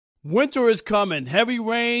Winter is coming. Heavy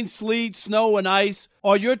rain, sleet, snow, and ice.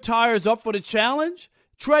 Are your tires up for the challenge?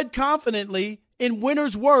 Tread confidently in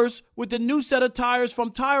winter's worst with the new set of tires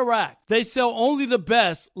from Tire Rack. They sell only the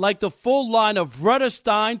best, like the full line of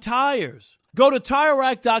Vredestein tires. Go to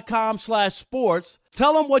TireRack.com/sports.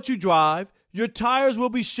 Tell them what you drive. Your tires will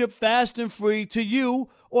be shipped fast and free to you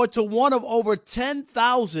or to one of over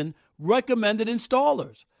 10,000 recommended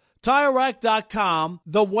installers. TireRack.com,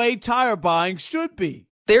 the way tire buying should be.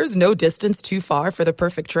 There's no distance too far for the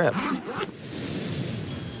perfect trip.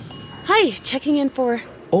 Hi, checking in for...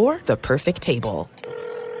 Or the perfect table.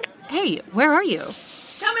 Hey, where are you?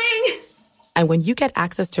 Coming! And when you get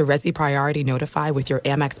access to Resi Priority Notify with your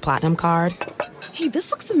Amex Platinum card... Hey,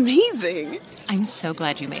 this looks amazing! I'm so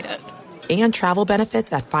glad you made it. And travel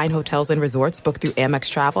benefits at fine hotels and resorts booked through Amex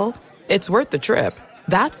Travel, it's worth the trip.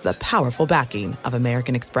 That's the powerful backing of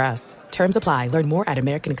American Express. Terms apply. Learn more at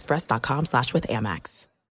americanexpress.com/withAmex.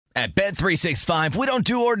 At Bet365, we don't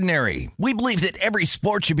do ordinary. We believe that every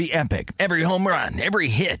sport should be epic. Every home run, every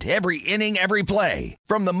hit, every inning, every play.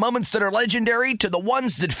 From the moments that are legendary to the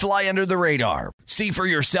ones that fly under the radar. See for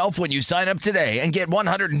yourself when you sign up today and get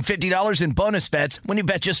 $150 in bonus bets when you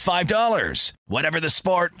bet just $5. Whatever the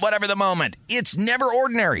sport, whatever the moment, it's never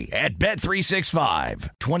ordinary at Bet365.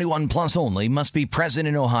 21 plus only. Must be present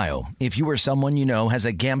in Ohio. If you or someone you know has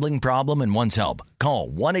a gambling problem and wants help, call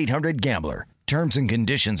 1-800-GAMBLER. Terms and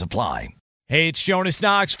conditions apply. Hey, it's Jonas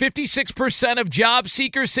Knox. 56% of job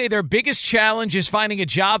seekers say their biggest challenge is finding a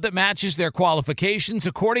job that matches their qualifications,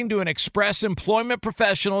 according to an Express Employment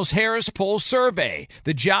Professionals Harris Poll survey.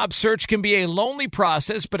 The job search can be a lonely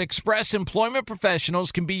process, but Express Employment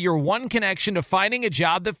Professionals can be your one connection to finding a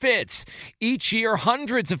job that fits. Each year,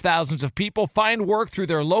 hundreds of thousands of people find work through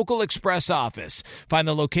their local Express office. Find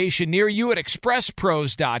the location near you at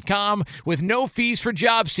expresspros.com. With no fees for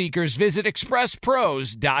job seekers, visit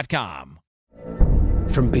expresspros.com.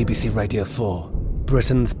 From BBC Radio 4,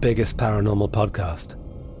 Britain's biggest paranormal podcast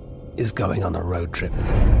is going on a road trip.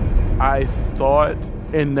 I thought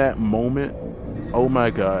in that moment, oh my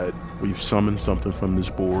God, we've summoned something from this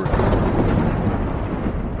board.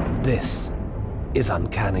 This is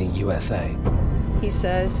Uncanny USA. He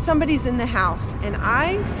says, somebody's in the house, and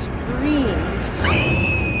I screamed.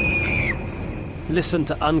 Listen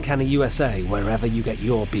to Uncanny USA wherever you get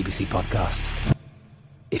your BBC podcasts,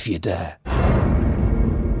 if you dare.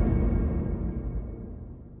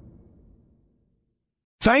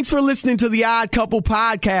 Thanks for listening to the Odd Couple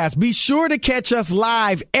podcast. Be sure to catch us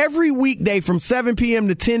live every weekday from 7 p.m.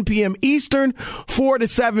 to 10 p.m. Eastern, 4 to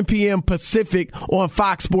 7 p.m. Pacific on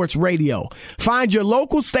Fox Sports Radio. Find your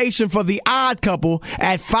local station for the Odd Couple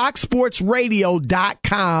at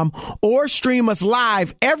foxsportsradio.com or stream us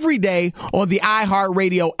live every day on the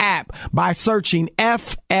iHeartRadio app by searching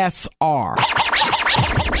FSR. Now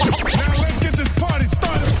let's get this party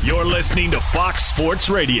started. You're listening to Fox Sports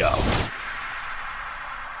Radio.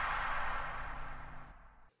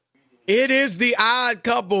 It is the Odd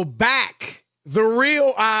Couple back. The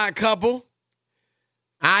real Odd Couple.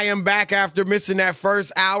 I am back after missing that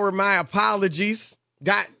first hour. My apologies.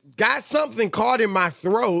 Got something caught in my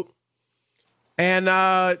throat and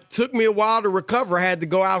took me a while to recover. I had to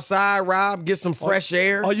go outside, Rob, get some fresh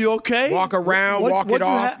air. Are you okay? Walk around, walk it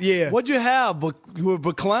off. Yeah. What'd you have? You were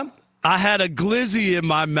verklempt? I had a glizzy in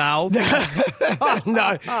my mouth.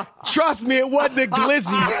 No, trust me, it wasn't a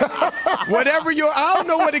glizzy. Whatever I don't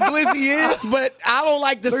know what a glizzy is, but I don't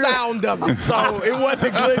like the sound of it, so it wasn't a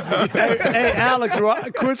glizzy. Hey, Alex,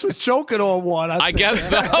 Chris was choking on one. I guess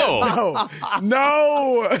so.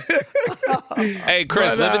 No. Hey,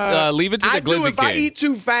 Chris, leave it to the glizzy if king. I eat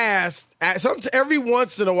too fast, every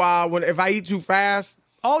once in a while, if I eat too fast,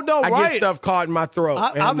 I get stuff caught in my throat.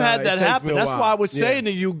 I've had that happen. That's why I was saying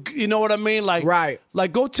to you, you know what I mean? Like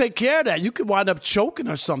go take care of that. You could wind up choking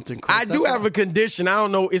or something, Chris. I do have a condition. I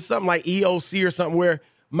don't know. It's something like EOC or something where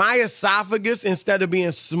my esophagus, instead of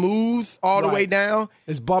being smooth all the way down,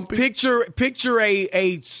 it's bumpy. Picture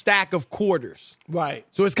a stack of quarters. Right.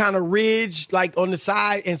 So it's kind of ridged like on the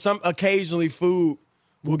side, and occasionally food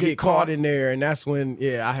will get caught in there, and that's when,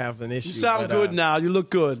 I have an issue. You sound good now. You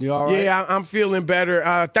look good. You all right? Yeah, I'm feeling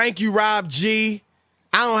better. Thank you, Rob G.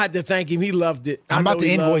 I don't have to thank him. He loved it. I'm about to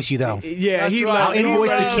invoice you, though. Yeah, he loved it. I'll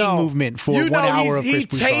invoice the King movement for 1 hour of Chris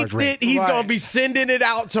Broussard's He taped it. He's going to be sending it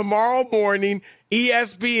out tomorrow morning.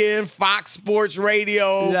 ESPN, Fox Sports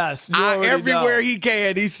Radio. Yes, everywhere he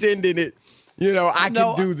can, he's sending it. I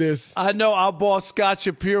can do this. I know our boss, Scott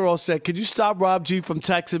Shapiro, said, could you stop Rob G from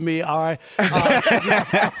texting me? All right.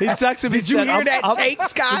 He texted me. Did you hear that tape,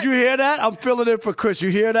 Scott? Did you hear that? I'm filling in for Chris. You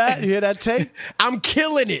hear that? You hear that tape? I'm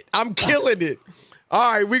killing it.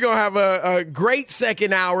 All right, we're going to have a great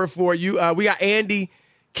second hour for you. We got Andy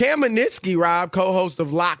Kamenetzky, Rob, co-host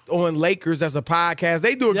of Locked On Lakers as a podcast.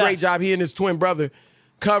 They do a great job, he and his twin brother,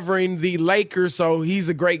 covering the Lakers, so he's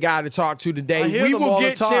a great guy to talk to today. We will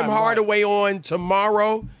get Tim Hardaway on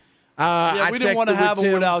tomorrow. We didn't want to have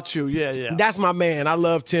him without you. Yeah. That's my man. I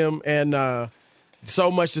love Tim, and so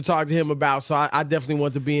much to talk to him about, so I definitely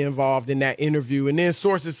want to be involved in that interview. And then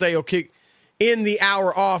sources say he'll kick in the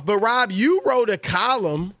hour off. But, Rob, you wrote a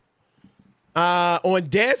column on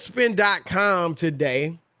Deadspin.com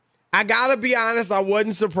today. I got to be honest, I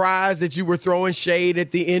wasn't surprised that you were throwing shade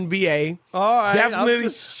at the NBA. All right.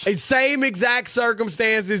 Definitely, same exact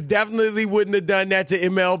circumstances, definitely wouldn't have done that to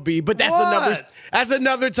MLB. But that's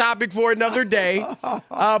another topic for another day. But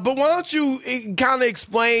why don't you kind of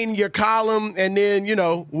explain your column, and then,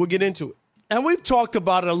 we'll get into it. And we've talked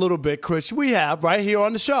about it a little bit, Chris. We have right here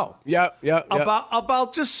on the show. Yep.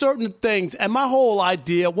 About just certain things. And my whole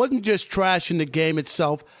idea wasn't just trashing the game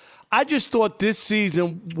itself. I just thought this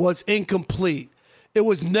season was incomplete. It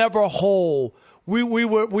was never whole. We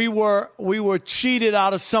were cheated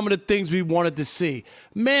out of some of the things we wanted to see.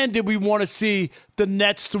 Man, did we want to see the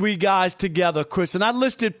Nets 3 guys together, Chris? And I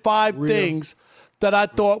listed 5 things that I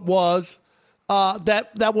thought was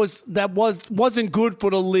wasn't good for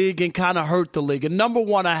the league and kind of hurt the league. And number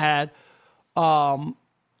 1, I had the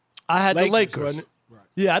Lakers. Right.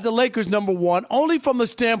 Yeah, I had the Lakers number 1, only from the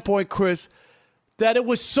standpoint, Chris, that it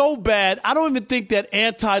was so bad. I don't even think that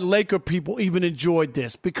anti-Laker people even enjoyed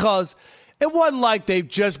this, because it wasn't like they've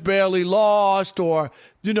just barely lost or,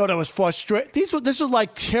 there was frustration. This was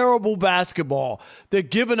like terrible basketball. They're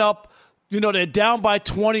giving up, they're down by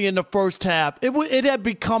 20 in the first half. It had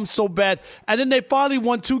become so bad. And then they finally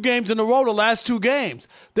won 2 games in a row, the last 2 games.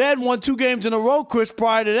 They hadn't won 2 games in a row, Chris,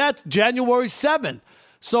 prior to that, January 7th.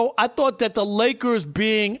 So I thought that the Lakers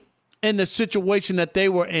being in the situation that they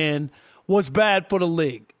were in was bad for the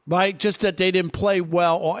league, right? Just that they didn't play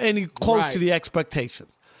well or any close to the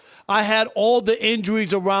expectations. I had all the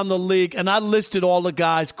injuries around the league, and I listed all the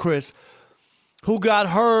guys, Chris, who got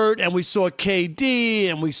hurt, and we saw KD,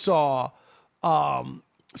 and we saw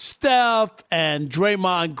Steph, and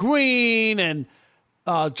Draymond Green, and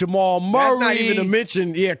Jamal Murray. That's not even to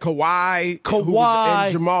mention, Kawhi,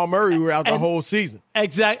 and Jamal Murray were out the whole season.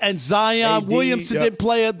 Exactly, and Zion Williamson didn't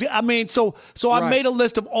play. I mean, so I made a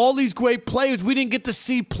list of all these great players we didn't get to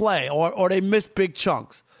see play, or they missed big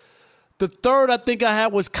chunks. The third I think I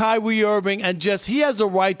had was Kyrie Irving, and he has a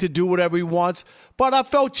right to do whatever he wants, but I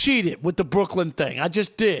felt cheated with the Brooklyn thing. I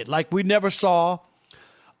just did. Like, we never saw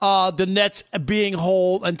the Nets being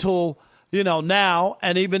whole until now,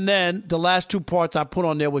 and even then, the last 2 parts I put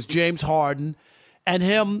on there was James Harden and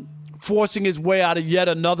him forcing his way out of yet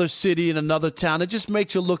another city in another town. It just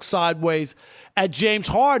makes you look sideways at James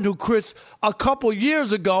Harden, who, Chris, a couple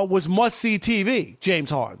years ago was must-see TV.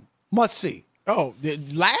 James Harden, must-see. Oh,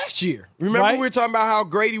 last year. Remember we were talking about how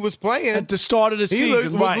great he was playing? At the start of the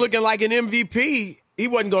season, He was looking like an MVP. He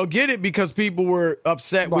wasn't going to get it because people were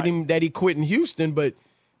upset with him that he quit in Houston, but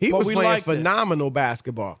he was playing phenomenal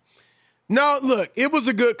basketball. No, look, it was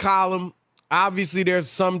a good column. Obviously, there's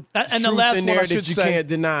some truth in there that you can't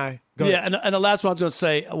deny. And the last one I was going to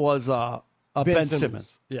say was Ben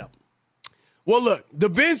Simmons. Yeah. Well, look, the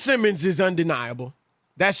Ben Simmons is undeniable.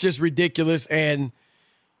 That's just ridiculous. And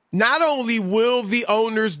not only will the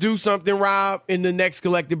owners do something, Rob, in the next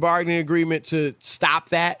collective bargaining agreement to stop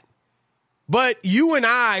that, but you and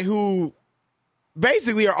I, who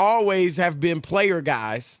basically have been player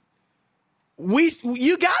guys,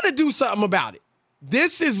 you got to do something about it.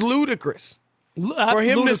 This is ludicrous for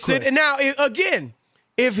him to sit. And now, again,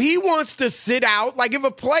 if he wants to sit out, like if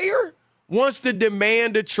a player wants to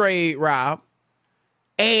demand a trade, Rob,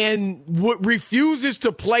 and refuses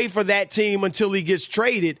to play for that team until he gets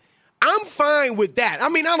traded, I'm fine with that. I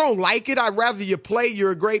mean, I don't like it. I'd rather you play.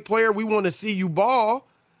 You're a great player. We want to see you ball.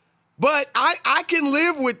 But I can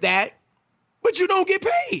live with that, but you don't get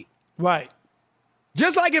paid. Right.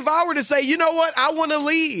 Just like if I were to say, you know what, I want to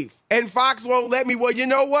leave, and Fox won't let me, well, you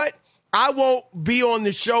know what, I won't be on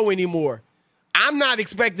the show anymore. I'm not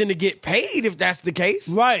expecting to get paid if that's the case.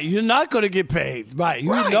 Right. You're not going to get paid. Right.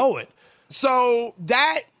 You know it. So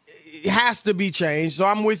that has to be changed. So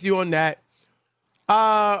I'm with you on that.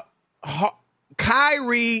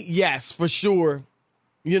 Kyrie, yes, for sure.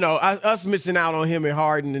 You know, us missing out on him and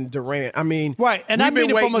Harden and Durant. I mean, right. And I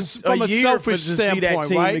mean it from a selfish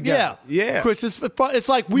standpoint, right? Yeah. Chris, it's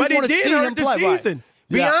like we want to see him play. But it did hurt the season.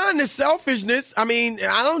 Right. Beyond the selfishness, I mean,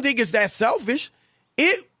 I don't think it's that selfish.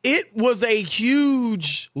 It was a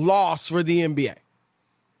huge loss for the NBA.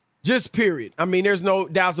 Just period. I mean, there's no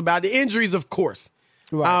doubts about it. The injuries, of course.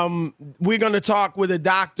 Right. We're going to talk with a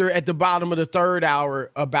doctor at the bottom of the third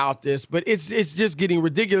hour about this, but it's just getting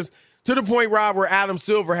ridiculous to the point, Rob, where Adam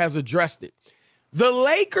Silver has addressed it. The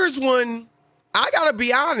Lakers one, I got to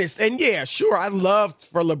be honest, and yeah, sure, I loved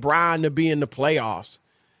for LeBron to be in the playoffs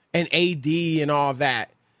and AD and all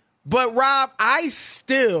that. But, Rob,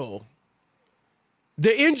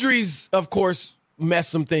 the injuries, of course, messed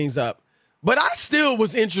some things up. But I still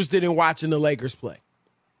was interested in watching the Lakers play.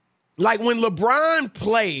 Like, when LeBron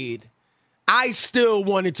played, I still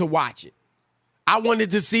wanted to watch it. I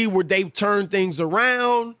wanted to see where they turned things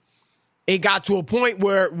around. It got to a point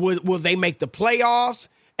where will they make the playoffs?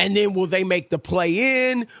 And then will they make the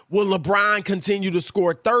play-in? Will LeBron continue to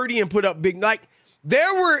score 30 and put up big? Like,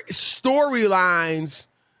 there were storylines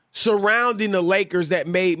surrounding the Lakers that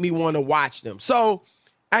made me want to watch them. So,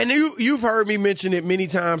 I knew you've heard me mention it many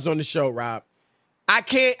times on the show, Rob. I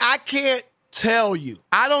can't tell you.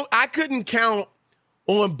 I couldn't count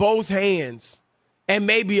on both hands and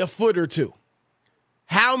maybe a foot or two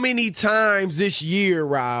how many times this year,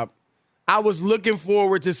 Rob, I was looking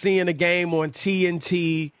forward to seeing a game on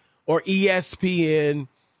TNT or ESPN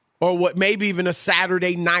or maybe even a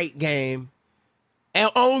Saturday night game, and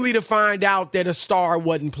only to find out that a star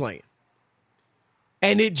wasn't playing.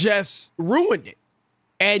 And it just ruined it.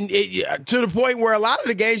 And to the point where a lot of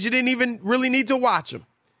the games, you didn't even really need to watch them.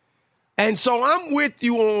 And so I'm with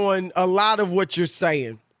you on a lot of what you're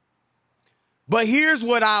saying. But here's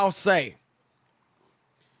what I'll say.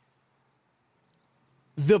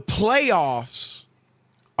 The playoffs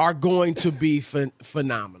are going to be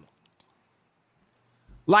phenomenal.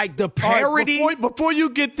 Like the parity. Right, before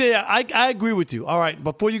you get there, I agree with you. All right,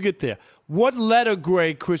 before you get there, what letter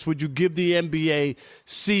grade, Chris, would you give the NBA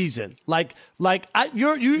season? You're an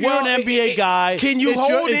NBA guy. Can you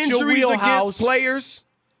hold injuries against players?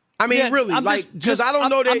 I mean, really, because I don't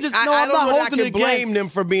know that I don't know that I can blame them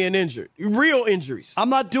for being injured. Real injuries.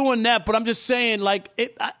 I'm not doing that, but I'm just saying,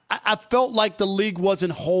 I felt like the league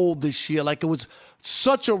wasn't whole this year. Like, it was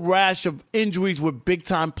such a rash of injuries with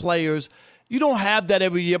big-time players. You don't have that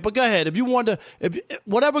every year, but go ahead. If you want to,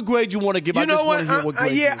 whatever grade you want to give, I just want to hear what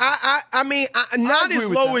grade you give. I mean, not as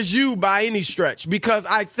low as you by any stretch, because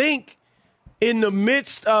I think in the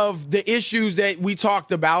midst of the issues that we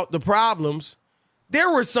talked about, the problems, there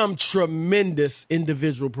were some tremendous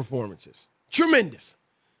individual performances. Tremendous.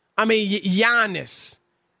 I mean, Giannis,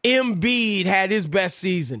 Embiid had his best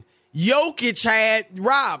season. Jokic had,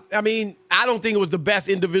 Rob, I mean, I don't think it was the best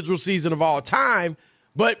individual season of all time,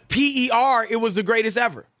 but PER, it was the greatest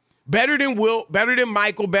ever. Better than Wilt, better than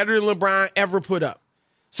Michael, better than LeBron ever put up.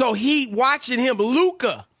 So watching him,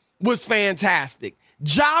 Luka was fantastic.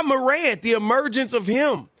 Ja Morant, the emergence of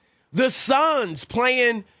him. The Suns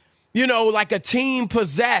playing, like a team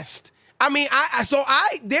possessed. I mean,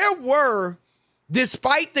 there were,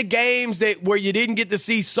 despite the games where you didn't get to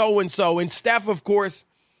see so-and-so, and Steph, of course,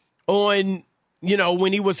 when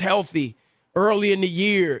he was healthy early in the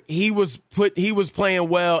year, he was playing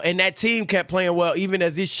well, and that team kept playing well, even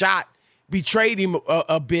as his shot betrayed him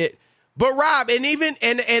a bit. But Rob, and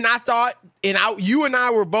I thought, you and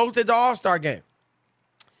I were both at the All-Star game.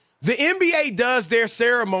 The NBA does their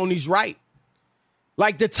ceremonies right.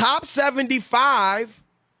 Like, the top 75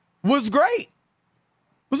 was great. It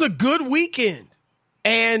was a good weekend.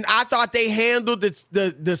 And I thought they handled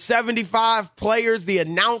the 75 players, the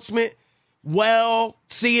announcement, well,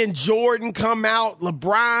 seeing Jordan come out,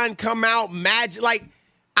 LeBron come out, Magic. Like,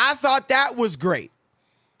 I thought that was great.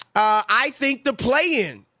 I think the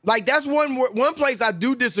play-in, that's one place I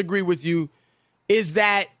do disagree with you, is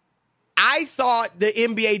that I thought the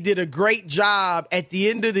NBA did a great job at the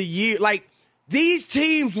end of the year. Like, these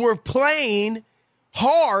teams were playing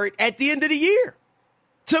hard at the end of the year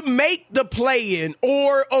to make the play-in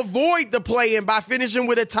or avoid the play-in by finishing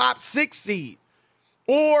with a top 6 seed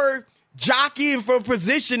or jockeying for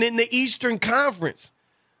position in the Eastern Conference.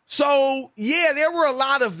 So, yeah, there were a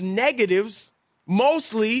lot of negatives,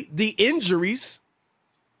 mostly the injuries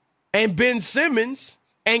and Ben Simmons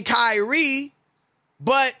and Kyrie.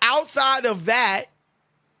 But outside of that,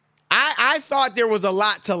 I thought there was a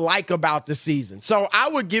lot to like about the season. So I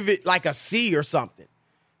would give it like a C or something.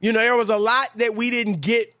 There was a lot that we didn't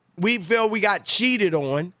get. We feel we got cheated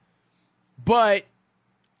on. But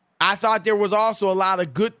I thought there was also a lot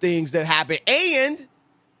of good things that happened. And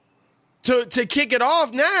to kick it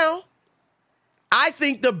off now, I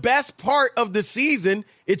think the best part of the season,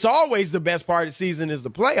 it's always the best part of the season, is the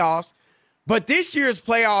playoffs. But this year's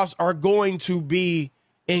playoffs are going to be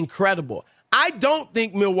incredible. I don't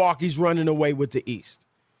think Milwaukee's running away with the East.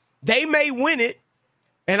 They may win it,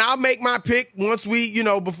 and I'll make my pick once we,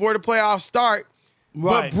 before the playoffs start.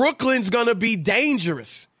 But Brooklyn's going to be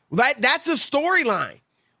dangerous. That's a storyline.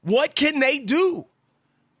 What can they do?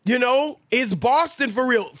 You know, is Boston for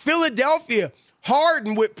real? Philadelphia,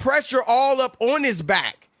 Harden with pressure all up on his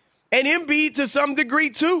back. And Embiid to some degree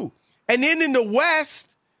too. And then in the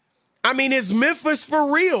West, I mean, is Memphis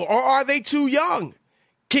for real or are they too young?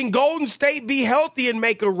 Can Golden State be healthy and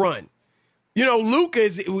make a run? You know, Luka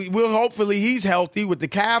hopefully he's healthy with the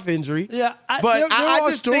calf injury. Yeah, but I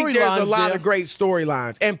just think there's a lot of great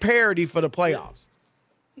storylines and parity for the playoffs.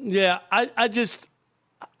 Yeah,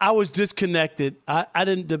 I was disconnected. I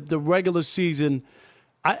didn't the regular season.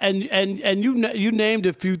 And you named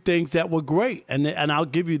a few things that were great, and I'll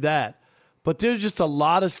give you that. But there's just a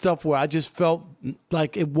lot of stuff where I just felt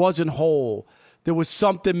like it wasn't whole. There was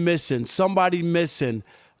something missing, somebody missing.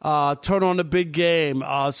 Turn on the big game.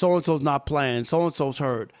 So-and-so's not playing. So-and-so's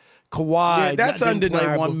hurt. Kawhi that's didn't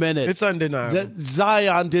play 1 minute. It's undeniable.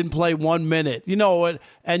 Zion didn't play 1 minute. You know,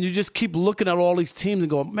 and you just keep looking at all these teams and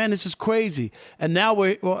go, man, this is crazy. And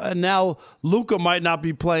now Luka might not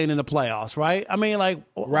be playing in the playoffs, right? I mean, like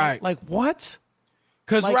what?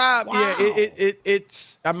 Because Rob, wow.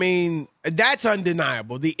 It's. I mean, that's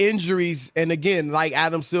undeniable. The injuries, and again, like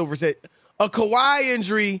Adam Silver said, a Kawhi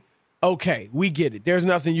injury. Okay, we get it. There's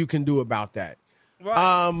nothing you can do about that.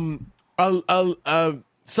 Right.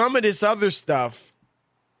 Some of this other stuff,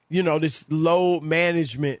 you know, this low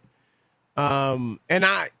management, and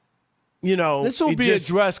this will be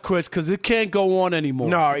addressed, Chris, because it can't go on anymore.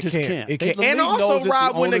 No, it can't. It can't. And also,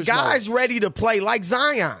 Rob, when the guy's ready to play, like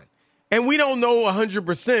Zion, and we don't know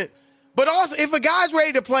 100%, but also if a guy's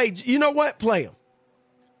ready to play, you know what? Play him.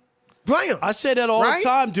 Play him. I say that all the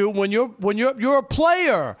time, dude. When you're a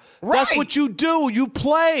player, that's what you do. You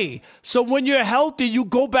play. So when you're healthy, you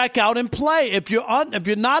go back out and play. If you're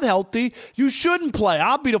not healthy, you shouldn't play.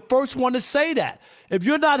 I'll be the first one to say that. If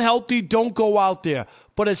you're not healthy, don't go out there.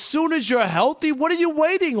 But as soon as you're healthy, what are you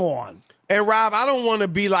waiting on? And Rob, I don't want to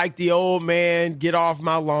be like the old man, get off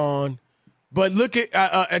my lawn. But look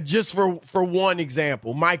at just for one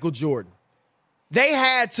example, Michael Jordan. They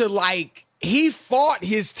had to he fought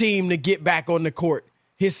his team to get back on the court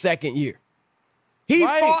his second year. He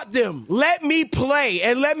fought them. Let me play,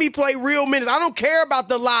 and let me play real minutes. I don't care about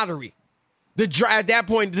the lottery. At that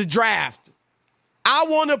point, the draft. I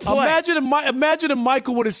want to play. Imagine if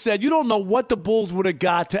Michael would have said, you don't know what the Bulls would have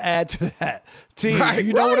got to add to that team.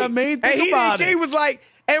 You know what I mean? Think about it. He was like,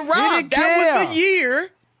 and Rob, that was the year.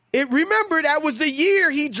 Remember, that was the year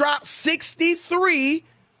he dropped 63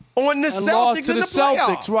 on the Celtics in the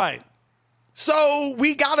playoffs. Right. So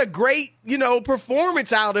we got a great,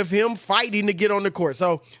 performance out of him fighting to get on the court.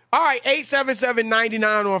 So, all right,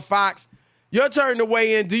 877-99 on Fox. Your turn to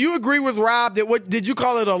weigh in. Do you agree with Rob that did you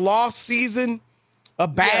call it a lost season? A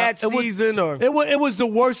bad season? It was the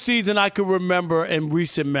worst season I could remember in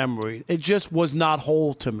recent memory. It just was not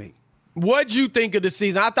whole to me. What'd you think of the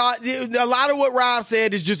season? I thought a lot of what Rob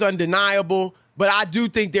said is just undeniable. But I do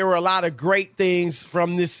think there were a lot of great things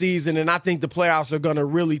from this season, and I think the playoffs are going to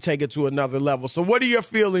really take it to another level. So what are your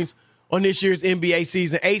feelings on this year's NBA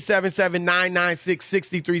season?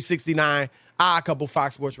 877-996-6369. Couple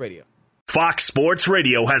Fox Sports Radio. Fox Sports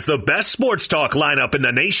Radio has the best sports talk lineup in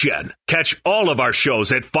the nation. Catch all of our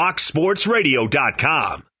shows at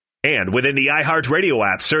foxsportsradio.com. And within the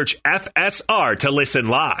iHeartRadio app, search FSR to listen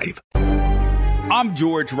live. I'm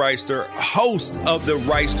George Reister, host of the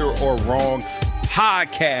Reister or Wrong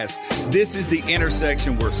podcast. This is the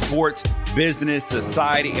intersection where sports, business,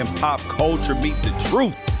 society, and pop culture meet the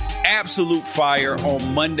truth. Absolute fire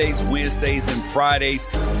on Mondays, Wednesdays, and Fridays.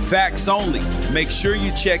 Facts only. Make sure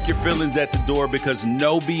you check your feelings at the door because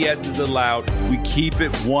no BS is allowed. We keep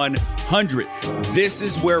it 100. This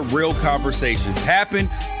is where real conversations happen.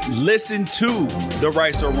 Listen to the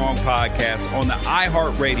Right or Wrong podcast on the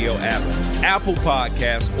iHeartRadio app, Apple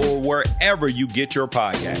Podcasts, or wherever you get your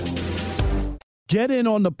podcasts. Get in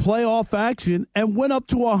on the playoff action and win up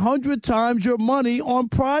to 100 times your money on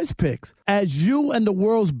Prize Picks as you and the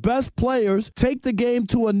world's best players take the game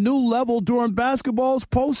to a new level during basketball's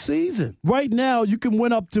postseason. Right now, you can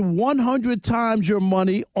win up to 100 times your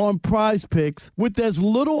money on Prize Picks with as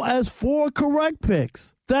little as 4 correct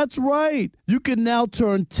picks. That's right. You can now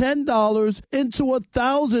turn $10 into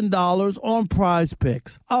 $1,000 on Prize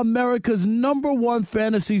Picks, America's #1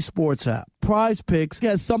 fantasy sports app. Prize Picks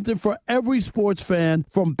has something for every sports fan,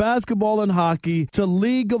 from basketball and hockey to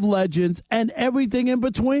League of Legends and everything in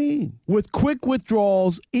between. With quick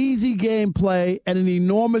withdrawals, easy gameplay, and an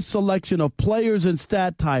enormous selection of players and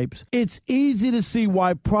stat types, it's easy to see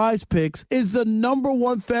why Prize Picks is the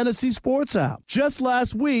 #1 fantasy sports app. Just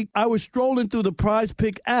last week, I was strolling through the Prize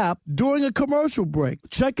Pick app during a commercial break,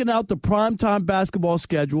 checking out the primetime basketball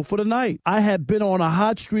schedule for the night. I had been on a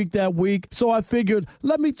hot streak that week, so I figured,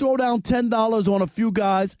 let me throw down $10 on a few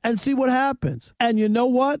guys and see what happens. And you know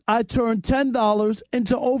what? I turned $10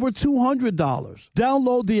 into over $200.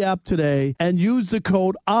 Download the app today and use the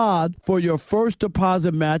code ODD for your first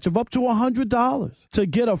deposit match of up to $100. To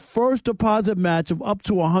get a first deposit match of up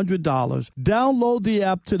to $100, download the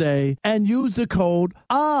app today and use the code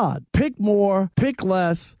ODD. Pick more, pick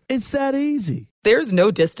less. It's that easy. There's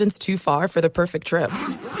no distance too far for the perfect trip.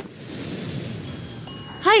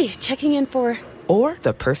 Hi, checking in for... Or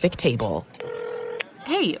the perfect table.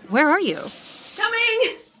 Hey, where are you?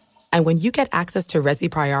 Coming! And when you get access to Resi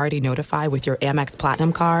Priority Notify with your Amex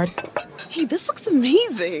Platinum card... Hey, this looks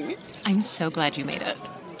amazing. I'm so glad you made it.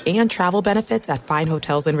 And travel benefits at fine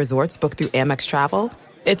hotels and resorts booked through Amex Travel,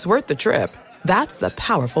 it's worth the trip. That's the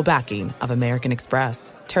powerful backing of American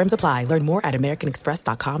Express. Terms apply. Learn more at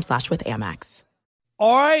americanexpress.com/withAmex.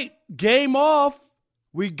 All right, game off.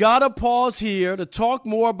 We got to pause here to talk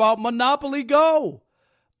more about Monopoly Go.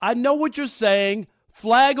 I know what you're saying.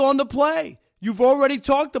 Flag on the play. You've already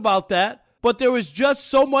talked about that, but there is just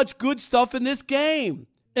so much good stuff in this game.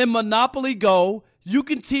 In Monopoly Go, you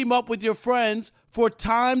can team up with your friends for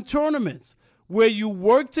timed tournaments where you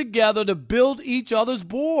work together to build each other's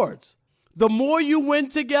boards. The more you win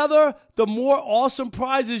together, the more awesome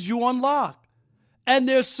prizes you unlock. And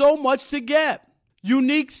there's so much to get.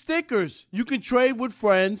 Unique stickers you can trade with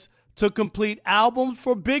friends to complete albums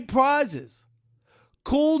for big prizes.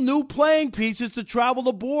 Cool new playing pieces to travel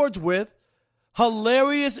the boards with.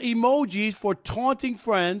 Hilarious emojis for taunting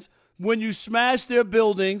friends when you smash their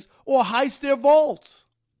buildings or heist their vaults.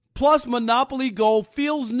 Plus, Monopoly Go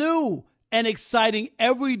feels new and exciting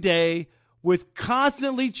every day with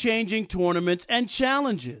constantly changing tournaments and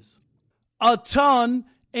challenges. A ton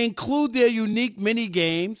include their unique mini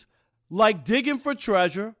games like digging for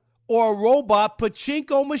treasure or a robot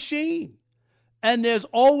pachinko machine. And there's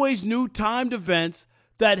always new timed events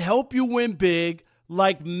that help you win big,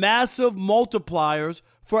 like massive multipliers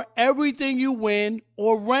for everything you win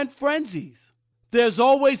or rent frenzies. There's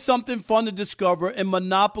always something fun to discover in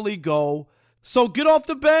Monopoly Go, so get off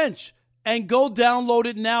the bench and go download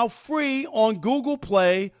it now free on Google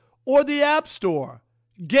Play or the App Store.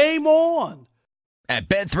 Game on! At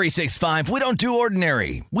Bet365, we don't do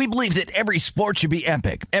ordinary. We believe that every sport should be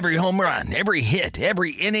epic. Every home run, every hit,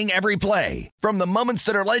 every inning, every play. From the moments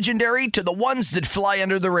that are legendary to the ones that fly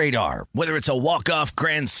under the radar. Whether it's a walk-off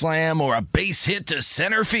grand slam or a base hit to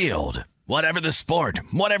center field. Whatever the sport,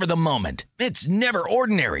 whatever the moment. It's never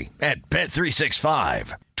ordinary at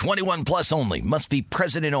Bet365. 21 plus only. Must be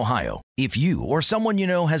present in Ohio. If you or someone you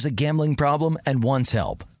know has a gambling problem and wants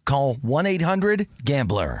help, call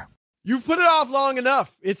 1-800-GAMBLER. You've put it off long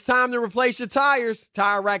enough. It's time to replace your tires.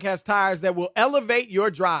 Tire Rack has tires that will elevate your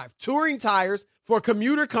drive. Touring tires for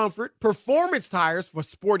commuter comfort, performance tires for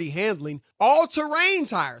sporty handling, all-terrain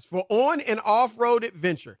tires for on- and off-road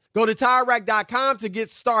adventure. Go to TireRack.com to get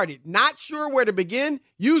started. Not sure where to begin?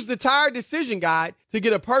 Use the Tire Decision Guide to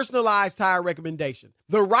get a personalized tire recommendation.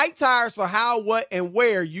 The right tires for how, what, and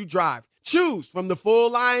where you drive. Choose from the full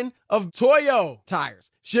line of Toyo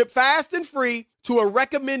tires. Ship fast and free to a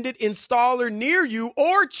recommended installer near you,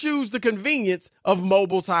 or choose the convenience of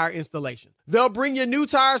mobile tire installation. They'll bring your new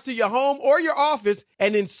tires to your home or your office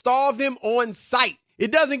and install them on site.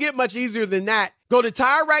 It doesn't get much easier than that. Go to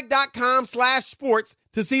TireRack.com/sports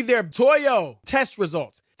to see their Toyo test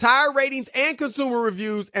results, tire ratings, and consumer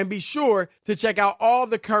reviews, and be sure to check out all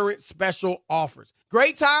the current special offers.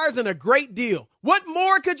 Great tires and a great deal. What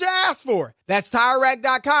more could you ask for? That's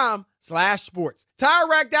TireRack.com/sports.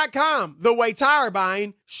 TireRack.com, the way tire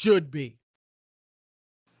buying should be.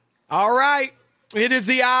 All right, it is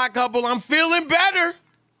the Odd Couple. I'm feeling better.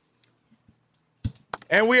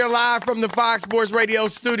 And we are live from the Fox Sports Radio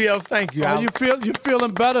studios. Thank you, Al. You're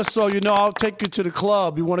feeling better, so I'll take you to the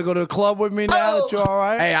club. You want to go to the club with me now that you're all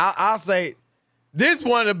right? Hey, I'll say this is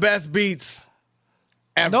one of the best beats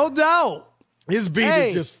ever. No doubt. His beat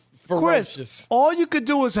is just ferocious. Chris, all you could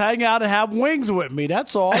do is hang out and have wings with me.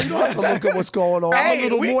 That's all. You don't have to look at what's going on. Hey, I'm a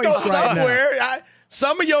little we moist go right somewhere. now.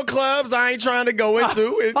 Some of your clubs I ain't trying to go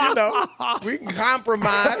into. We can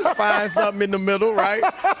compromise, find something in the middle, right?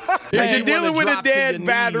 If you're dealing with a dead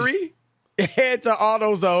battery, head to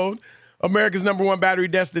AutoZone. America's #1 battery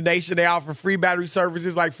destination. They offer free battery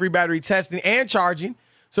services like free battery testing and charging.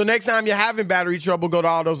 So next time you're having battery trouble, go to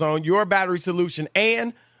AutoZone, your battery solution,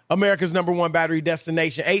 and America's #1 battery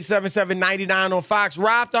destination. 877-99 on Fox.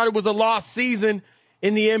 Rob thought it was a lost season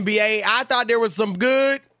in the NBA. I thought there was some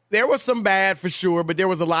good. There was some bad for sure, but there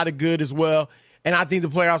was a lot of good as well. And I think the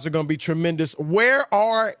playoffs are going to be tremendous. Where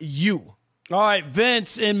are you? All right,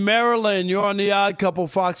 Vince in Maryland. You're on the Odd Couple,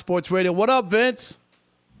 Fox Sports Radio. What up, Vince?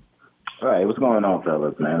 All right, what's going on,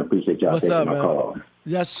 fellas, man? Appreciate y'all taking my call.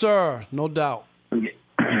 Yes, sir. No doubt.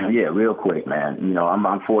 Yeah, real quick, man. You know,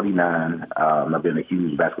 I'm 49. I've been a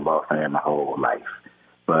huge basketball fan my whole life.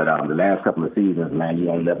 But the last couple of seasons, man, you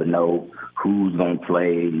don't never know who's going to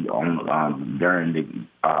play during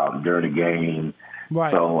the game.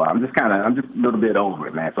 Right. So I'm just a little bit over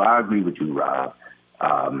it, man. So I agree with you, Rob.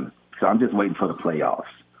 So I'm just waiting for the playoffs.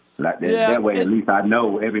 That way, at least I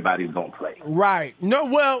know everybody's going to play. Right. No,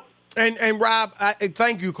 well, and Rob,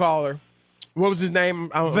 thank you, caller. What was his name?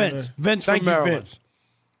 Vince. Vince thank from you, Maryland. Vince.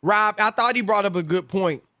 Rob, I thought he brought up a good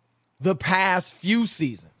point. The past few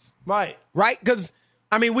seasons. Right. Right? Because,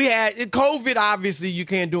 I mean, we had COVID, obviously, you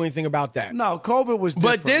can't do anything about that. No, COVID was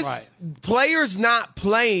different, but this players not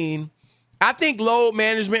playing, I think load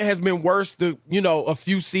management has been worse a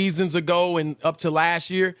few seasons ago and up to last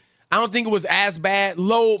year. I don't think it was as bad.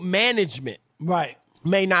 Load management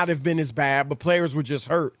may not have been as bad, but players were just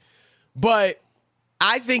hurt. But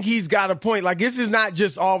I think he's got a point. Like, this is not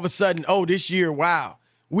just all of a sudden, this year, wow.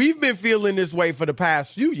 We've been feeling this way for the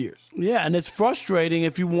past few years. Yeah, and it's frustrating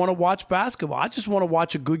if you want to watch basketball. I just want to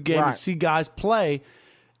watch a good game and see guys play.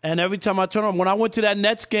 And every time I turn on, when I went to that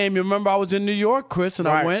Nets game, you remember I was in New York, Chris, and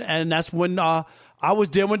I went, and that's when I was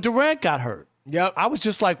there when Durant got hurt. Yep. I was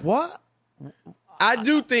just like, what? I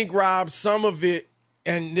do think, Rob, some of it,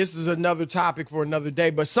 and this is another topic for another day,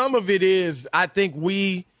 but some of it is, I think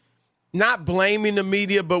we, not blaming the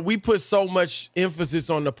media, but we put so much emphasis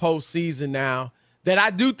on the postseason now that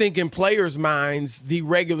I do think in players' minds, the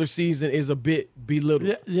regular season is a bit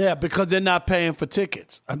belittled. Yeah, because they're not paying for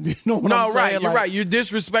tickets. You know what I'm saying? You're right. You're you're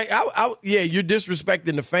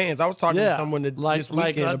disrespecting the fans. I was talking to someone this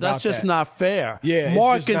weekend about that's just not fair. Yeah,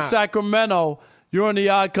 Mark in Sacramento, you're on the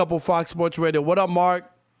Odd Couple, Fox Sports Radio. What up, Mark?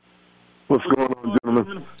 What's going on,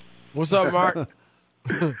 gentlemen? What's up, Mark?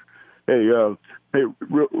 Hey,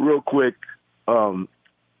 real quick.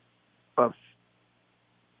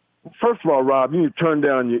 First of all, Rob, you need to turn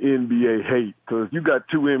down your NBA hate because you got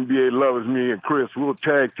two NBA lovers, me and Chris. We'll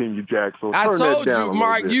tag team you, Jack. So I turn told that down you,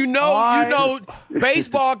 Mark. You know,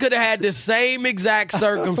 baseball could have had the same exact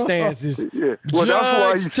circumstances. Yeah, well,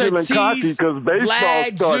 that's why he's feeling cocky because baseball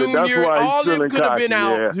Vlad started. Jr., That's why all he's them feeling could have cocky. been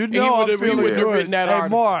out. Yeah. You know, he would have written that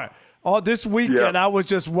article. Mark. This weekend, I was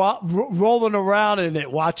just rolling around in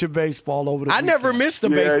it, watching baseball over the weekend. I never missed a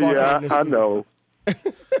baseball game this I week. know.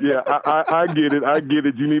 Yeah, I get it. I get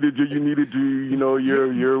it. You needed to,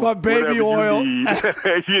 your but baby oil.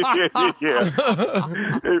 yeah.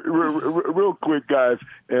 Real quick, guys.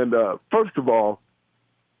 And first of all,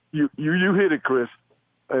 you hit it, Chris.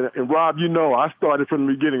 And Rob, I started from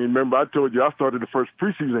the beginning. Remember, I told you I started the first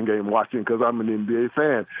preseason game watching because I'm an NBA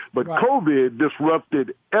fan. But COVID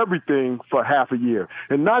disrupted everything for half a year.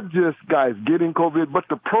 And not just guys getting COVID, but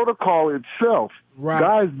the protocol itself.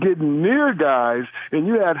 Guys getting near guys, and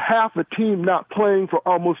you had half a team not playing for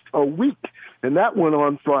almost a week. And that went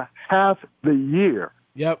on for half the year.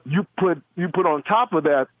 Yep. You put on top of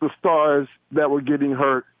that the stars that were getting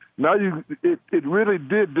hurt. Now it really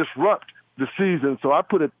did disrupt the season, so I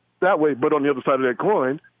put it that way. But on the other side of that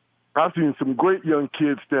coin, I've seen some great young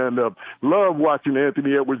kids stand up. Love watching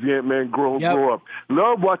Anthony Edwards, the Ant-Man, grow up.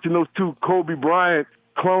 Love watching those two Kobe Bryant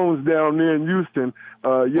clones down there in Houston,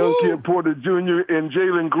 young kid Porter Jr. and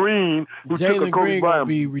Jalen Green, who took a Kobe Bryant. Gonna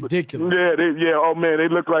be ridiculous. They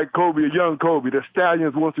look like Kobe, a young Kobe. The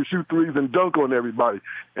Stallions wants to shoot threes and dunk on everybody.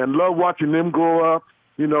 And love watching them grow up.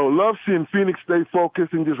 Love seeing Phoenix stay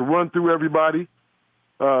focused and just run through everybody.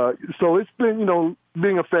 So it's been,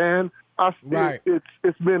 being a fan,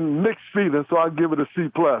 it's been mixed feelings, so I'll give it a C+.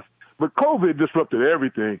 But COVID disrupted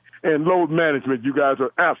everything, and load management, you guys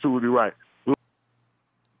are absolutely right.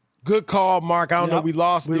 Good call, Mark. I don't know, we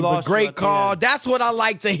lost it, but great call. That's what I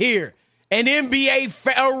like to hear. an NBA,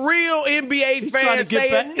 a real NBA fan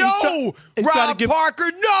saying, no, Rob Parker,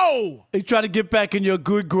 no. He trying to get back in your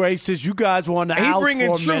good graces. You guys won the out for a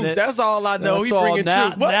minute. He bringing truth. That's all I know. He bringing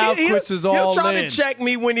truth. Now Chris is all in. He'll try to check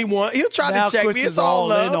me when he wants. He'll try to check me. It's all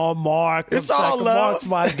love. In on Mark. It's all love. Mark's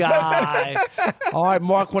my guy. All right,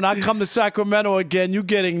 Mark, when I come to Sacramento again, you're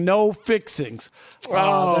getting no fixings.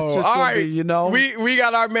 That's just all right. We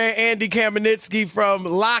got our man Andy Kamenetzky from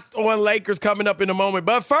Locked On Lakers coming up in a moment.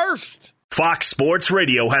 But first, Fox Sports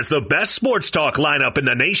Radio has the best sports talk lineup in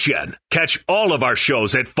the nation. Catch all of our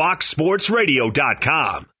shows at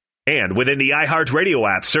foxsportsradio.com. And within the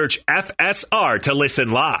iHeartRadio app, search FSR to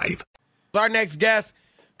listen live. Our next guest,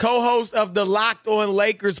 co-host of the Locked On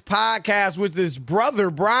Lakers podcast with his brother,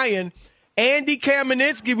 Brian, Andy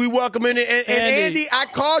Kamenetzky. We welcome him. And Andy, I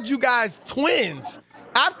called you guys twins.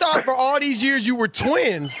 I've thought for all these years you were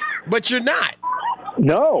twins, but you're not.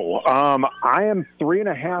 No, I am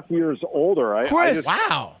 3.5 years older. Chris,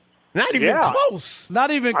 wow. Not even close.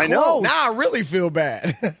 Not even close. Now I really feel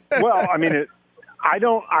bad. Well, I mean, I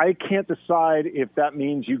can't decide if that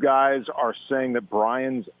means you guys are saying that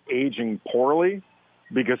Brian's aging poorly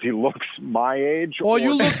because he looks my age. Or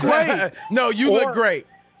you look great. No, you look great.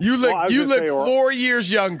 You look 4 years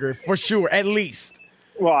younger, for sure, at least.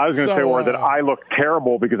 Well, I was going to say, or that I look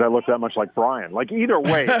terrible because I look that much like Brian. Like, either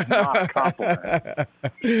way, it's not a compliment.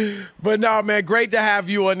 But no, man, great to have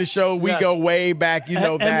you on the show. We go way back, that.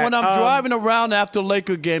 And when I'm driving around after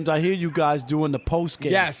Laker games, I hear you guys doing the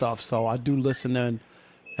post-game stuff, so I do listen in.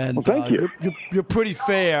 And well, thank you. You're pretty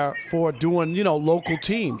fair for doing, local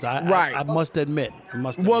teams. I must admit.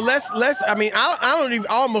 Well, let's. I mean, I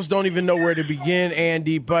almost don't even know where to begin,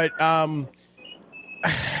 Andy. But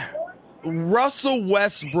Russell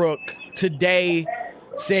Westbrook today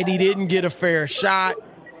said he didn't get a fair shot.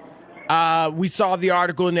 We saw the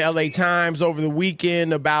article in the LA Times over the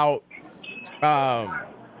weekend about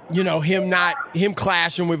him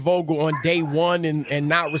clashing with Vogel on day one and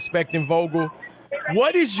not respecting Vogel.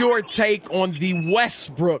 What is your take on the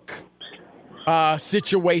Westbrook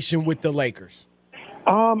situation with the Lakers?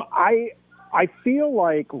 I feel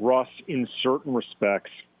like Russ, in certain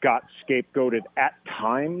respects, got scapegoated at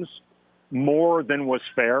times more than was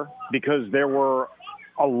fair because there were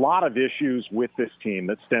a lot of issues with this team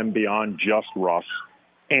that stem beyond just Russ.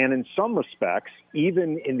 And in some respects,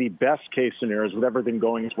 even in the best case scenarios with everything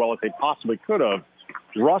going as well as they possibly could have,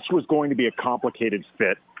 Russ was going to be a complicated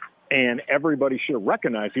fit. And everybody should have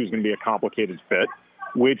recognized he was going to be a complicated fit,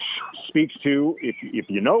 which speaks to, if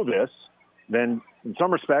you know this, then in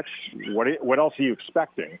some respects, what else are you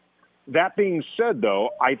expecting? That being said,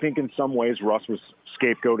 though, I think in some ways Russ was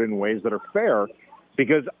scapegoated in ways that are fair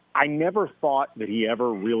because I never thought that he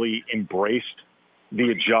ever really embraced the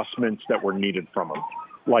adjustments that were needed from him.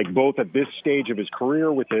 Like both at this stage of his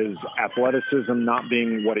career with his athleticism not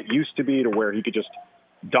being what it used to be to where he could just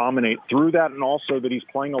dominate through that, and also that he's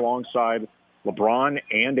playing alongside LeBron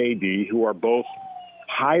and AD, who are both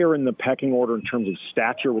higher in the pecking order in terms of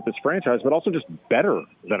stature with this franchise, but also just better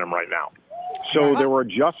than him right now. So there were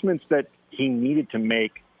adjustments that he needed to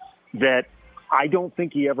make that I don't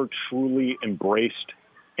think he ever truly embraced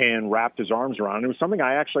and wrapped his arms around. It was something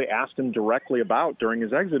I actually asked him directly about during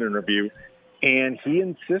his exit interview, and he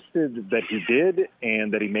insisted that he did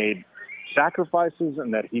and that he made sacrifices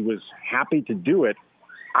and that he was happy to do it.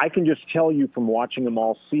 I can just tell you from watching him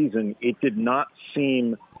all season, it did not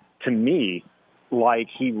seem to me like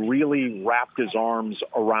he really wrapped his arms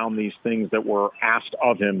around these things that were asked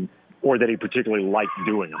of him or that he particularly liked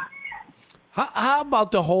doing them. How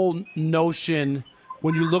about the whole notion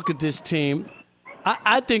when you look at this team?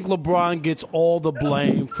 I think LeBron gets all the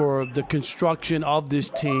blame for the construction of this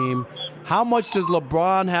team. How much does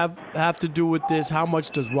LeBron have to do with this? How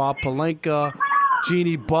much does Rob Pelinka,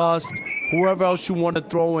 Jeannie Buss, whoever else you want to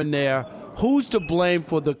throw in there? Who's to blame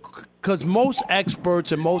for because most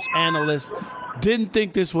experts and most analysts didn't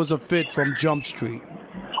think this was a fit from Jump Street.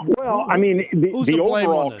 Well, I mean, who's to blame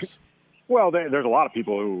overall, on this? Well, there's a lot of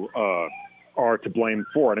people who are to blame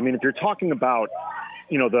for it. I mean, if you're talking about,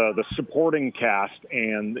 the supporting cast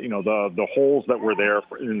and, the holes that were there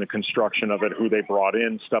in the construction of it, who they brought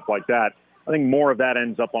in, stuff like that, I think more of that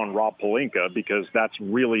ends up on Rob Pelinka because that's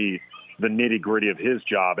really the nitty-gritty of his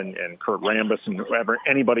job, and Kurt Rambis and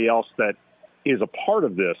anybody else that is a part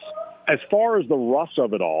of this. As far as the Russ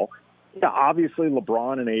of it all, obviously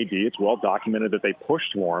LeBron and AD, it's well documented that they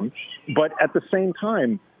pushed for him. But at the same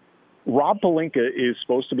time, Rob Pelinka is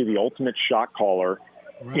supposed to be the ultimate shot caller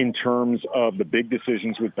in terms of the big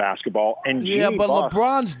decisions with basketball. And but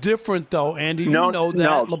LeBron's different, though, Andy. You know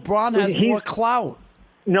that. LeBron has more clout.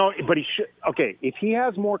 No, but he should. Okay, if he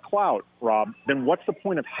has more clout, Rob, then what's the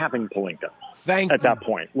point of having Pelinka at that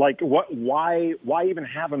point? Like, what? Why even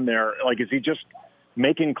have him there? Like, is he just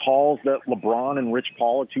making calls that LeBron and Rich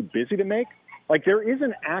Paul are too busy to make? Like, there is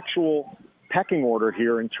an actual pecking order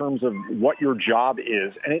here in terms of what your job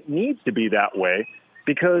is, and it needs to be that way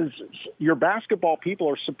because your basketball people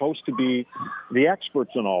are supposed to be the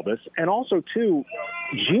experts in all this. And also, too,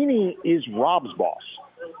 Jeannie is Rob's boss.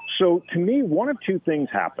 So, to me, one of two things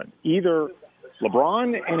happened. Either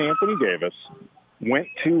LeBron and Anthony Davis went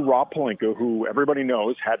to Rob Pelinka, who everybody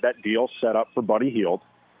knows had that deal set up for Buddy Hield,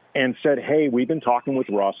 and said, hey, we've been talking with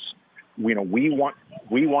Russ. We want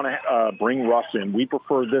to bring Russ in. We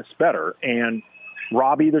prefer this better. And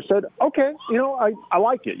Rob either said, okay, I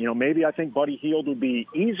like it. Maybe I think Buddy Hield would be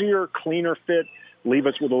easier, cleaner fit, leave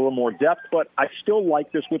us with a little more depth, but I still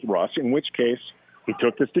like this with Russ, in which case he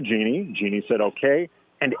took this to Jeannie. Jeannie said, okay,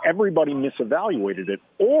 and everybody misevaluated it.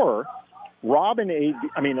 Or LeBron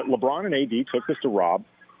and AD took this to Rob.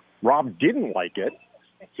 Rob didn't like it.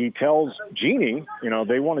 He tells Jeannie,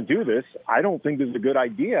 they want to do this. I don't think this is a good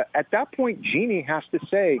idea. At that point, Jeannie has to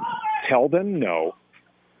say, tell them no.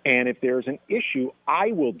 And if there's an issue,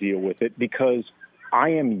 I will deal with it because I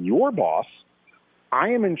am your boss. I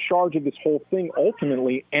am in charge of this whole thing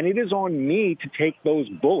ultimately, and it is on me to take those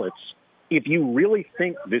bullets if you really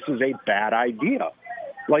think this is a bad idea.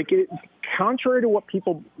 Contrary to what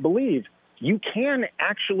people believe, you can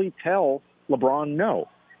actually tell LeBron no.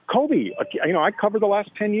 Kobe, I covered the last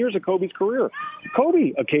 10 years of Kobe's career.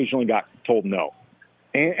 Kobe occasionally got told no.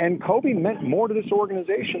 And Kobe meant more to this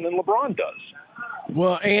organization than LeBron does.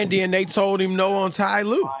 Well, Andy, and they told him no on Ty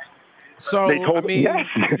Lue. So, yes.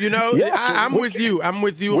 Yes. I'm with you. I'm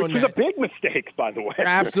with you on that. Which is a big mistake, by the way.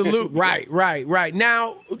 Absolutely. Right.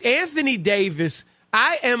 Now, Anthony Davis,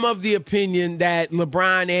 I am of the opinion that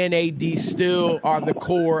LeBron and AD still are the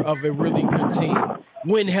core of a really good team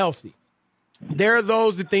when healthy. There are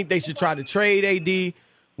those that think they should try to trade AD.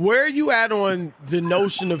 Where are you at on the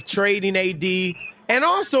notion of trading AD and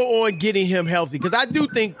also on getting him healthy? Because I do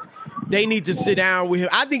think they need to sit down with him.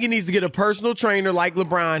 I think he needs to get a personal trainer like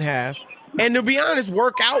LeBron has. And to be honest,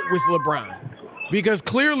 work out with LeBron. Because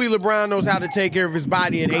clearly LeBron knows how to take care of his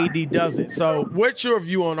body and AD doesn't. So what's your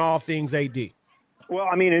view on all things AD? Well,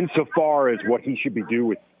 insofar as what he should be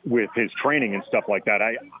doing with his training and stuff like that,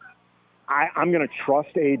 I'm going to trust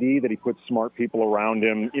AD that he puts smart people around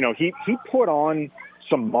him. He put on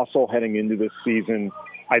some muscle heading into this season,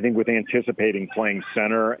 I think, with anticipating playing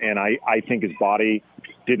center, and I think his body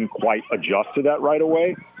didn't quite adjust to that right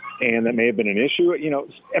away, and that may have been an issue.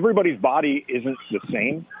 Everybody's body isn't the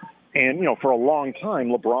same, and, for a long time,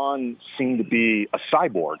 LeBron seemed to be a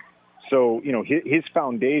cyborg. So, his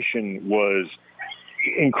foundation was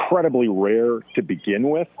incredibly rare to begin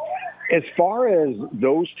with. As far as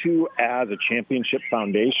those two as a championship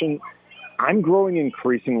foundation, I'm growing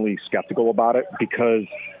increasingly skeptical about it because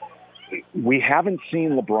we haven't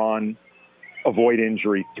seen LeBron avoid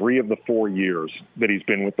injury 3 of the 4 years that he's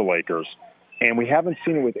been with the Lakers. And we haven't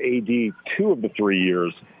seen it with AD 2 of the 3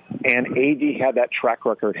 years. And AD had that track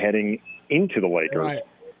record heading into the Lakers. Right.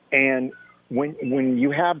 And when you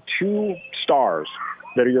have 2 stars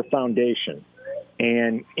that are your foundation,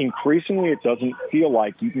 and increasingly it doesn't feel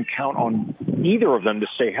like you can count on either of them to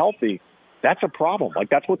stay healthy, that's a problem.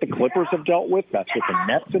 That's what the Clippers have dealt with. That's what the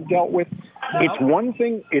Nets have dealt with. Yep. It's one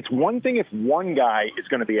thing if one guy is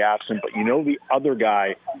going to be absent, but the other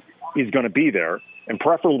guy is going to be there, and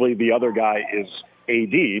preferably the other guy is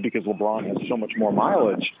AD because LeBron has so much more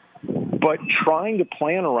mileage. But trying to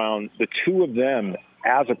plan around the 2 of them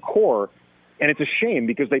as a core, and it's a shame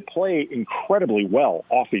because they play incredibly well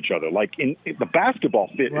off each other. The basketball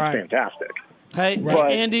fit is fantastic. Hey,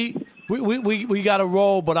 Andy, we got to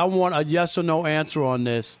roll, but I want a yes or no answer on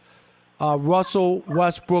this. Russell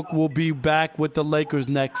Westbrook will be back with the Lakers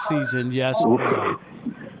next season, yes or no?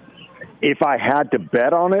 If I had to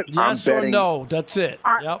bet on it, yes I'm betting. Or no, that's it.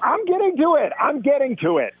 I'm getting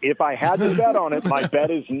to it. If I had to bet on it, my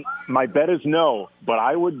bet is no, but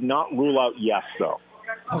I would not rule out yes, though.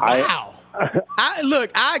 Wow.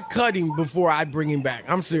 I cut him before I bring him back.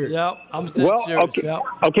 I'm serious. Yep, I'm still serious. Okay. Yep.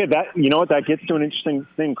 Okay, that gets to an interesting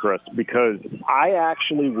thing, Chris, because I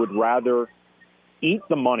actually would rather eat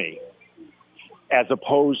the money as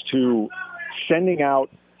opposed to sending out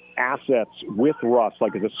assets with Russ,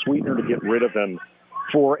 as a sweetener to get rid of him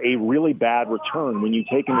for a really bad return when you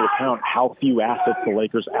take into account how few assets the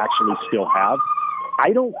Lakers actually still have.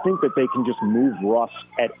 I don't think that they can just move Russ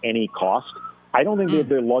at any cost. I don't think they have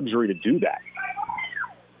the luxury to do that.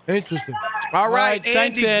 Interesting. All right,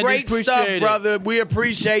 Andy, great stuff, brother. We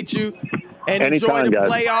appreciate you. And Anytime, enjoy the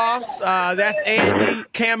guys. playoffs. That's Andy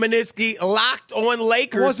Kamenetzky, Locked on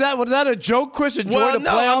Lakers. Was that a joke, Chris? Enjoy the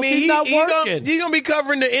playoffs? I mean, he's not working. He's going to be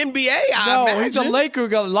covering the NBA, I imagine. He's a Laker.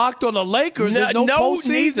 Got locked on the Lakers. There's no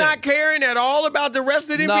postseason. He's not caring at all about the rest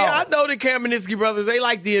of the NBA. I know the Kamenetzky brothers, they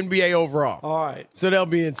like the NBA overall. All right. So they'll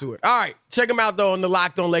be into it. All right. Check them out, though, on the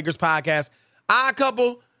Locked on Lakers podcast. Odd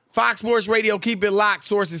Couple, Fox Sports Radio, keep it locked.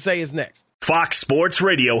 Sources say is next. Fox Sports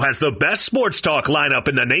Radio has the best sports talk lineup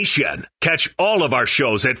in the nation. Catch all of our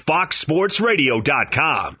shows at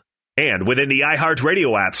foxsportsradio.com. And within the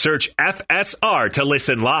iHeartRadio app, search FSR to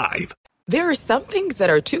listen live. There are some things that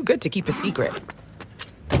are too good to keep a secret.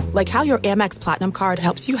 Like how your Amex Platinum card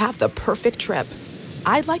helps you have the perfect trip.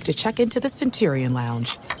 I'd like to check into the Centurion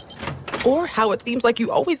Lounge. Or how it seems like you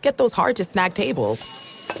always get those hard-to-snag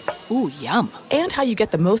tables. Ooh, yum. And how you get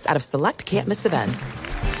the most out of select can't-miss events.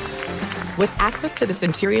 With access to the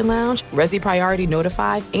Centurion Lounge, Resi Priority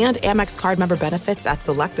Notified, and Amex card member benefits at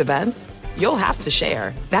select events, you'll have to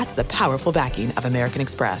share. That's the powerful backing of American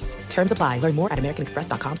Express. Terms apply. Learn more at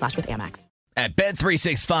americanexpress.com/withAmex. At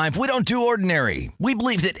Bet365, we don't do ordinary. We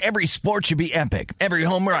believe that every sport should be epic. Every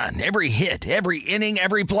home run, every hit, every inning,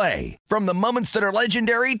 every play. From the moments that are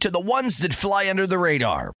legendary to the ones that fly under the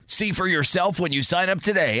radar. See for yourself when you sign up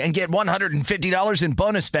today and get $150 in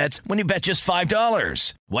bonus bets when you bet just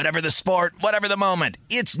 $5. Whatever the sport, whatever the moment,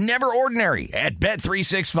 it's never ordinary at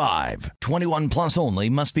Bet365. 21 plus only.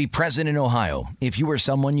 Must be present in Ohio. If you or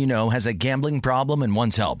someone you know has a gambling problem and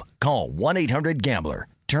wants help, call 1-800-GAMBLER.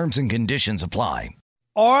 Terms and conditions apply.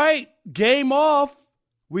 All right, game off.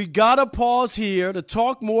 We got to pause here to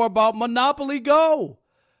talk more about Monopoly Go.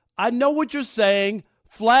 I know what you're saying.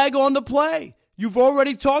 Flag on the play. You've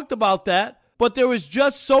already talked about that, but there is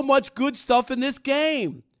just so much good stuff in this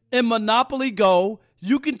game. In Monopoly Go,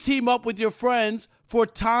 you can team up with your friends for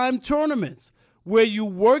timed tournaments where you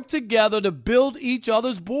work together to build each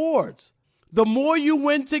other's boards. The more you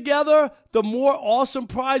win together, the more awesome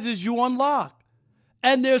prizes you unlock.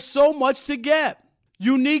 And there's so much to get.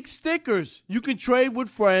 Unique stickers you can trade with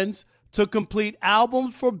friends to complete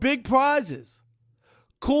albums for big prizes.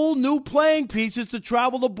 Cool new playing pieces to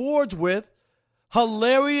travel the boards with.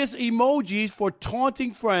 Hilarious emojis for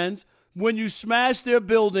taunting friends when you smash their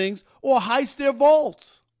buildings or heist their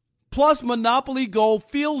vaults. Plus, Monopoly Go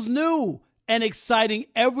feels new and exciting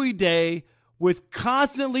every day with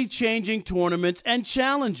constantly changing tournaments and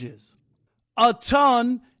challenges. A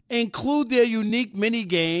ton include their unique mini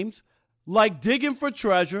games like digging for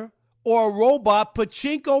treasure or a robot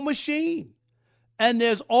pachinko machine. And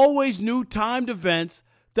there's always new timed events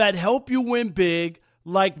that help you win big,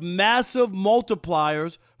 like massive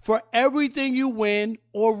multipliers for everything you win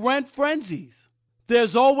or rent frenzies.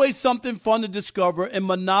 There's always something fun to discover in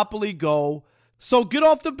Monopoly Go, so get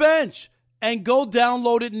off the bench and go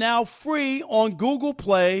download it now free on Google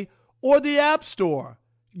Play or the App Store.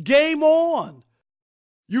 Game on!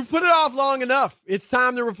 You've put it off long enough. It's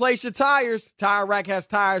time to replace your tires. Tire Rack has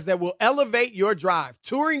tires that will elevate your drive.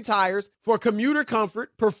 Touring tires for commuter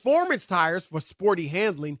comfort, performance tires for sporty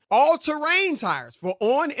handling, all-terrain tires for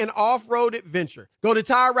on- and off-road adventure. Go to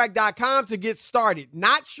TireRack.com to get started.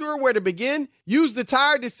 Not sure where to begin? Use the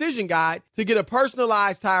Tire Decision Guide to get a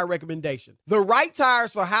personalized tire recommendation. The right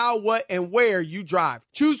tires for how, what, and where you drive.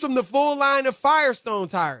 Choose from the full line of Firestone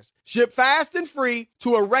tires. Ship fast and free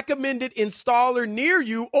to a recommended installer near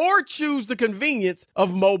you, or choose the convenience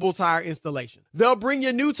of mobile tire installation. They'll bring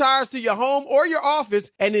your new tires to your home or your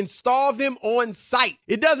office and install them on site.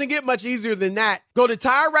 It doesn't get much easier than that. Go to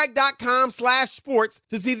TireRack.com/sports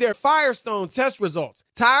to see their Firestone test results,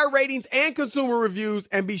 tire ratings, and consumer reviews,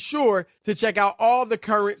 and be sure to check out all the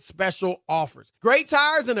current special offers. Great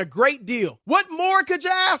tires and a great deal. What more could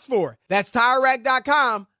you ask for? That's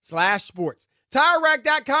TireRack.com/sports.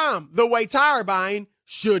 TireRack.com, the way tire buying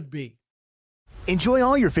should be. Enjoy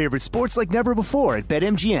all your favorite sports like never before at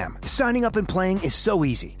BetMGM. Signing up and playing is so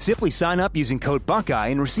easy. Simply sign up using code Buckeye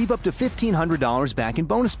and receive up to $1,500 back in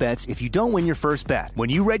bonus bets if you don't win your first bet. When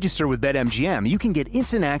you register with BetMGM, you can get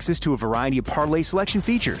instant access to a variety of parlay selection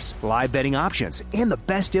features, live betting options, and the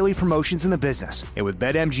best daily promotions in the business. And with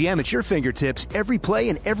BetMGM at your fingertips, every play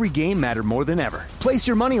and every game matter more than ever. Place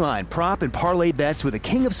your moneyline, prop, and parlay bets with the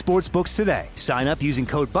king of sportsbooks today. Sign up using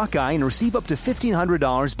code Buckeye and receive up to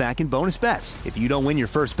 $1,500 back in bonus bets if you don't win your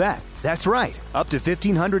first bet. That's right, up to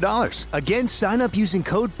 $1,500. Again, sign up using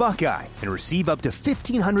code Buckeye and receive up to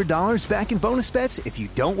 $1,500 back in bonus bets if you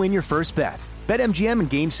don't win your first bet. BetMGM and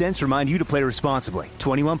GameSense remind you to play responsibly.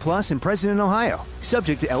 21 plus and present in Ohio.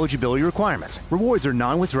 Subject to eligibility requirements. Rewards are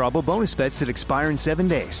non-withdrawable bonus bets that expire in 7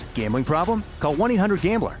 days. Gambling problem? Call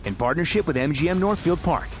 1-800-GAMBLER in partnership with MGM Northfield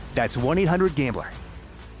Park. That's 1-800-GAMBLER.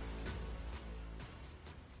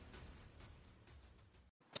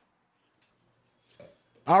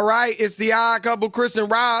 All right, it's the Odd Couple, Chris and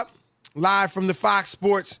Rob, live from the Fox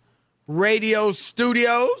Sports Radio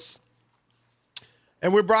studios.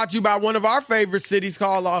 And we're brought to you by one of our favorite cities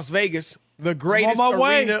called Las Vegas, the greatest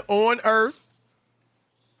arena on earth.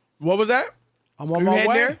 What was that? I'm on my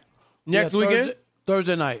way. There next weekend?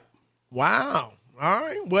 Thursday night. Wow. All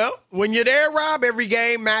right. Well, when you're there, Rob, every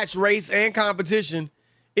game, match, race, and competition,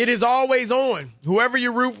 it is always on. Whoever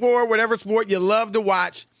you root for, whatever sport you love to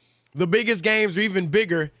watch, the biggest games are even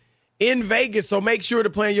bigger in Vegas. So make sure to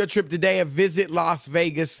plan your trip today at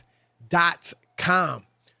visitlasvegas.com.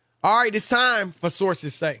 All right, it's time for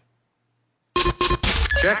Sources Say.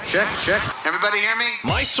 Check, check, check. Everybody hear me?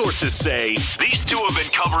 My sources say these two have been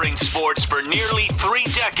covering sports for nearly 3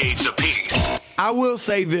 decades apiece. I will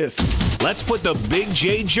say this. Let's put the Big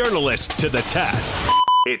J journalist to the test.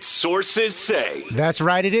 It's Sources Say. That's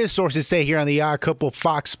right. It is Sources Say here on the Odd Couple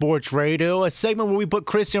Fox Sports Radio, a segment where we put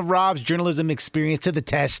Chris and Rob's journalism experience to the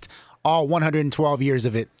test, all 112 years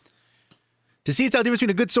of it, to see it's the difference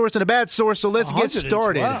between a good source and a bad source. So let's get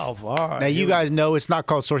started. All right, now, you guys know it's not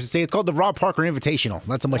called Sources Say. It's called the Rob Parker Invitational.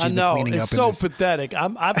 That's how much he's been cleaning up. It's so pathetic.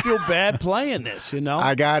 I feel bad playing this, you know?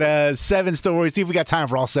 I got 7 stories. See if we got time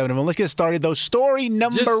for all 7 of them. Let's get started, though. Story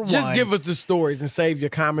number 1. Just give us the stories and save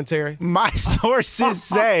your commentary. My sources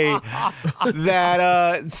say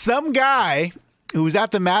that some guy who was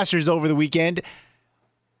at the Masters over the weekend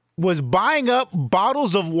was buying up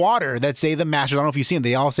bottles of water that say the Masters. I don't know if you've seen them.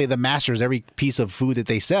 They all say the Masters, every piece of food that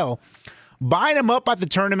they sell. Buying them up at the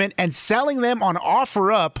tournament and selling them on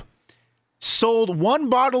OfferUp. Sold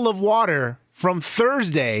 1 bottle of water from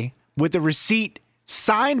Thursday with a receipt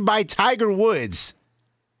signed by Tiger Woods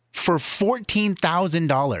for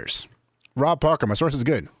 $14,000. Rob Parker, my source is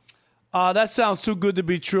good. That sounds too good to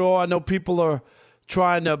be true. I know people are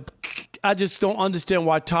trying to – I just don't understand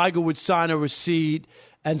why Tiger would sign a receipt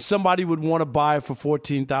and somebody would want to buy it for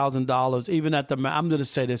 $14,000, even at the – I'm going to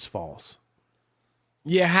say this false.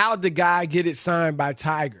 Yeah, how'd the guy get it signed by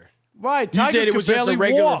Tiger? Right, Tiger said it was just a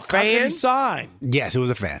regular fan. Sign. Yes, it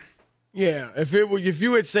was a fan. Yeah, if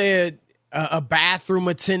you had said a bathroom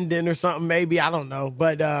attendant or something, maybe, I don't know.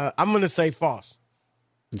 But I'm going to say false.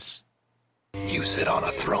 You sit on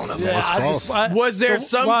a throne of false. Was there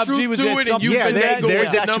some truth to it? And you've been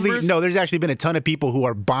there's actually been a ton of people who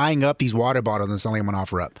are buying up these water bottles and selling them on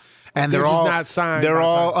OfferUp. And they're all not signed. They're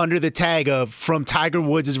all under the tag of from Tiger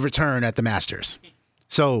Woods' return at the Masters.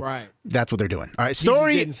 So that's what they're doing. All right,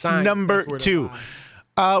 story number 2.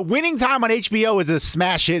 Winning Time on HBO is a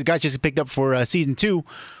smash hit. Got just picked up for season 2.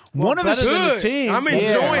 One of the team. I'm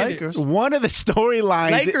enjoying it. One of the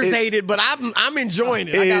storylines. Lakers hate it, but I'm enjoying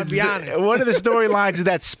it. I gotta be honest. One of the storylines is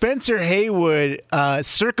that Spencer Haywood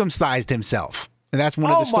circumcised himself. And that's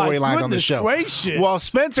one of the storylines on the show. Gracious. Well,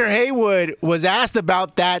 Spencer Haywood was asked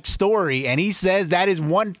about that story, and he says that is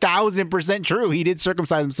 1,000% true. He did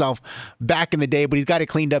circumcise himself back in the day, but he's got it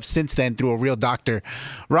cleaned up since then through a real doctor.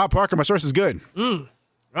 Rob Parker, my source is good.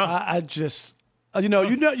 I just,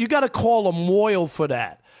 you got to call a moil for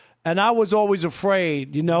that. And I was always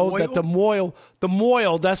afraid, that the moil,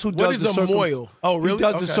 that's who does the circumcision. What is a moil? Oh, really? He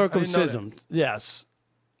does the circumcision. Yes.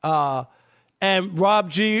 And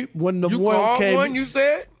Rob G, when the moil came, one, you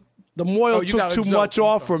said the moil took too much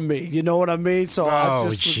off from me. You know what I mean? So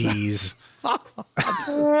jeez.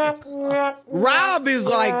 Rob is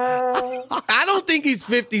like, I don't think he's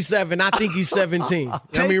 57. I think he's 17.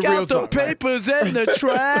 Take out the papers and the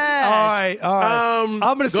trash. All right. I'm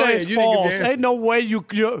going to say it's false. Ain't no way you're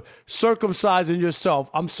circumcising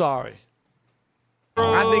yourself. I'm sorry. You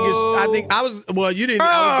didn't.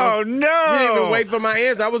 No. You didn't even wait for my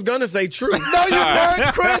answer. I was going to say true. No, you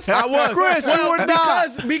weren't, Chris. I was. Chris, you were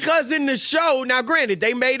not. Because in the show, now granted,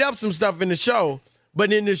 they made up some stuff in the show,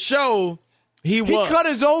 but in the show, he cut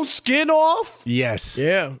his own skin off? Yes.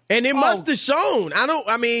 Yeah. And it must have shown.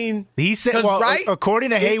 He said,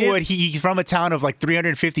 according to Haywood, he's from a town of like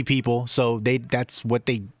 350 people, so that's what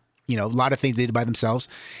they, a lot of things they did by themselves.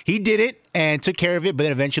 He did it and took care of it, but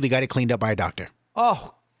then eventually got it cleaned up by a doctor.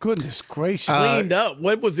 Oh, goodness gracious. Cleaned up?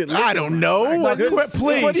 What was it? I don't know.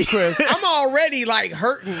 Please, Chris. I'm already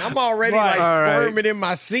hurting. I'm already squirming in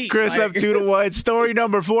my seat. Chris up 2-1. Story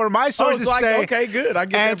number 4. My sources say okay, good. I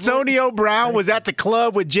get Antonio Brown was at the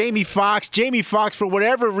club with Jamie Foxx. Jamie Foxx, for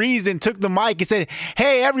whatever reason, took the mic and said,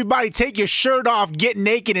 "Hey, everybody, take your shirt off, get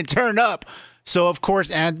naked, and turn up." So, of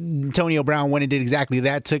course, Antonio Brown went and did exactly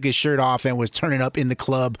that, took his shirt off, and was turning up in the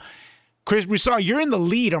club. Chris Broussard, you're in the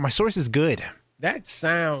lead. Are my sources good? That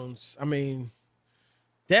sounds,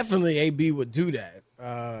 definitely AB would do that.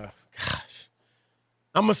 Gosh.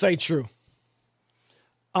 I'm going to say true.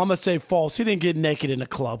 I'm going to say false. He didn't get naked in the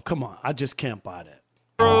club. Come on. I just can't buy that.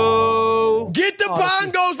 Get the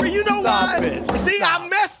bongos. You know why? I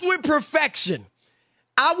messed with perfection.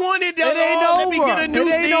 I wanted to let me get a new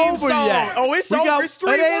theme song. Yet. Oh, it's over. It's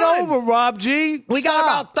 3-1. It ain't over, Rob G. We got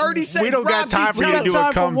about 30 seconds. We don't got time for you to do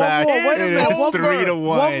a comeback. It's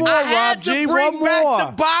 3-1. I had to bring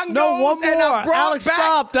back the bongos, and I brought Alex, back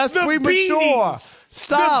stop. That's the premature. beatings.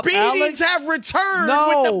 Stop, the beatings Alex. have returned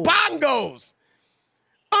with the bongos.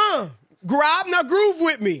 Rob, now groove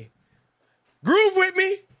with me. Groove with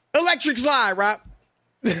me. Electric slide, Rob.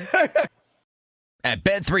 At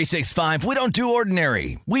Bet365, we don't do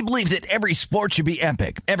ordinary. We believe that every sport should be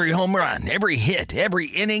epic. Every home run, every hit, every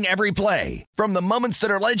inning, every play. From the moments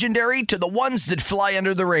that are legendary to the ones that fly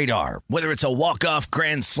under the radar. Whether it's a walk-off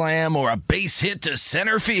grand slam or a base hit to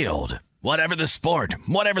center field. Whatever the sport,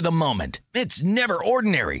 whatever the moment. It's never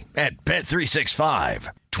ordinary at Bet365.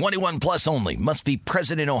 21 plus only. Must be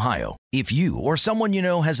present in Ohio. If you or someone you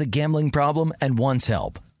know has a gambling problem and wants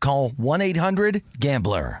help, call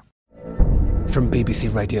 1-800-GAMBLER. From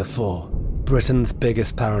BBC Radio 4, Britain's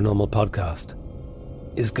biggest paranormal podcast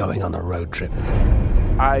is going on a road trip.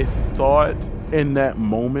 I thought in that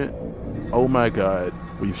moment, oh my God,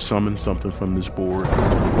 we've summoned something from this board.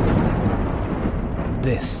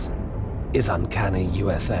 This is Uncanny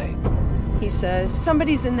USA. He says,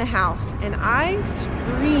 somebody's in the house, and I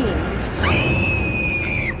screamed.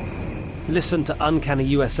 Listen to Uncanny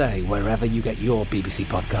USA wherever you get your BBC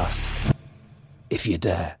podcasts, if you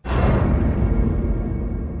dare.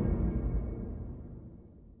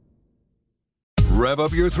 Rev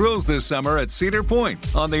up your thrills this summer at Cedar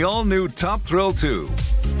Point on the all-new Top Thrill 2.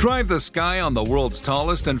 Drive the sky on the world's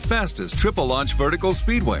tallest and fastest triple-launch vertical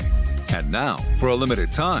speedway. And now, for a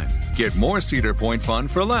limited time, get more Cedar Point fun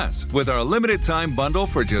for less with our limited-time bundle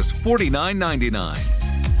for just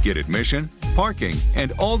 $49.99. Get admission, parking,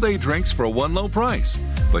 and all-day drinks for one low price.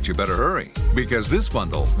 But you better hurry, because this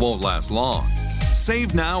bundle won't last long.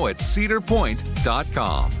 Save now at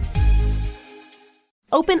cedarpoint.com.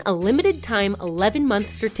 Open a limited-time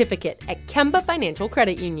 11-month certificate at Kemba Financial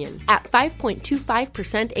Credit Union. At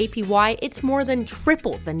 5.25% APY, it's more than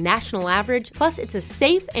triple the national average, plus it's a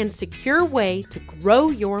safe and secure way to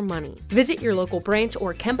grow your money. Visit your local branch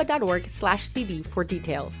or kemba.org/CD for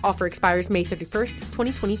details. Offer expires May 31st,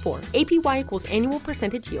 2024. APY equals annual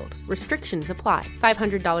percentage yield. Restrictions apply.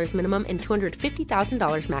 $500 minimum and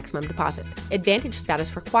 $250,000 maximum deposit. Advantage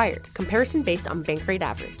status required. Comparison based on bank rate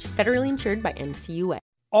average. Federally insured by NCUA.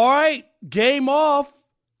 All right, game off.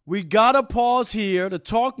 We got to pause here to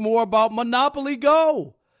talk more about Monopoly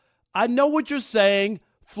Go. I know what you're saying.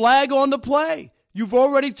 Flag on the play. You've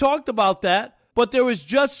already talked about that, but there is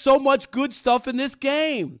just so much good stuff in this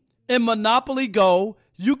game. In Monopoly Go,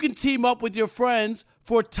 you can team up with your friends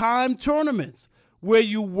for timed tournaments where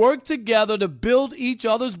you work together to build each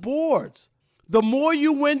other's boards. The more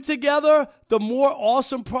you win together, the more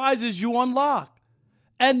awesome prizes you unlock.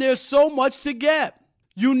 And there's so much to get.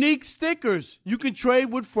 Unique stickers you can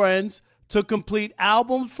trade with friends to complete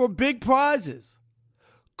albums for big prizes.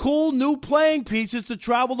 Cool new playing pieces to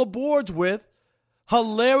travel the boards with.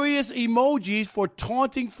 Hilarious emojis for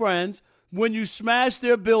taunting friends when you smash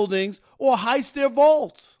their buildings or heist their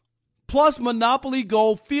vaults. Plus, Monopoly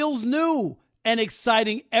Go feels new and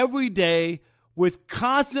exciting every day with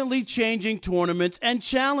constantly changing tournaments and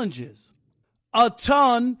challenges. A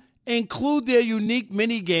ton include their unique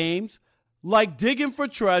mini games like digging for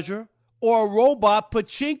treasure or a robot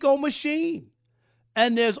pachinko machine.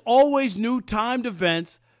 And there's always new timed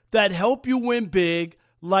events that help you win big,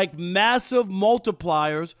 like massive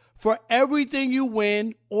multipliers for everything you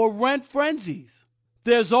win or rent frenzies.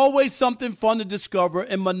 There's always something fun to discover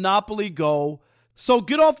in Monopoly Go, so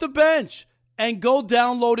get off the bench and go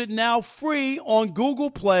download it now free on Google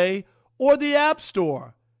Play or the App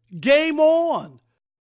Store. Game on!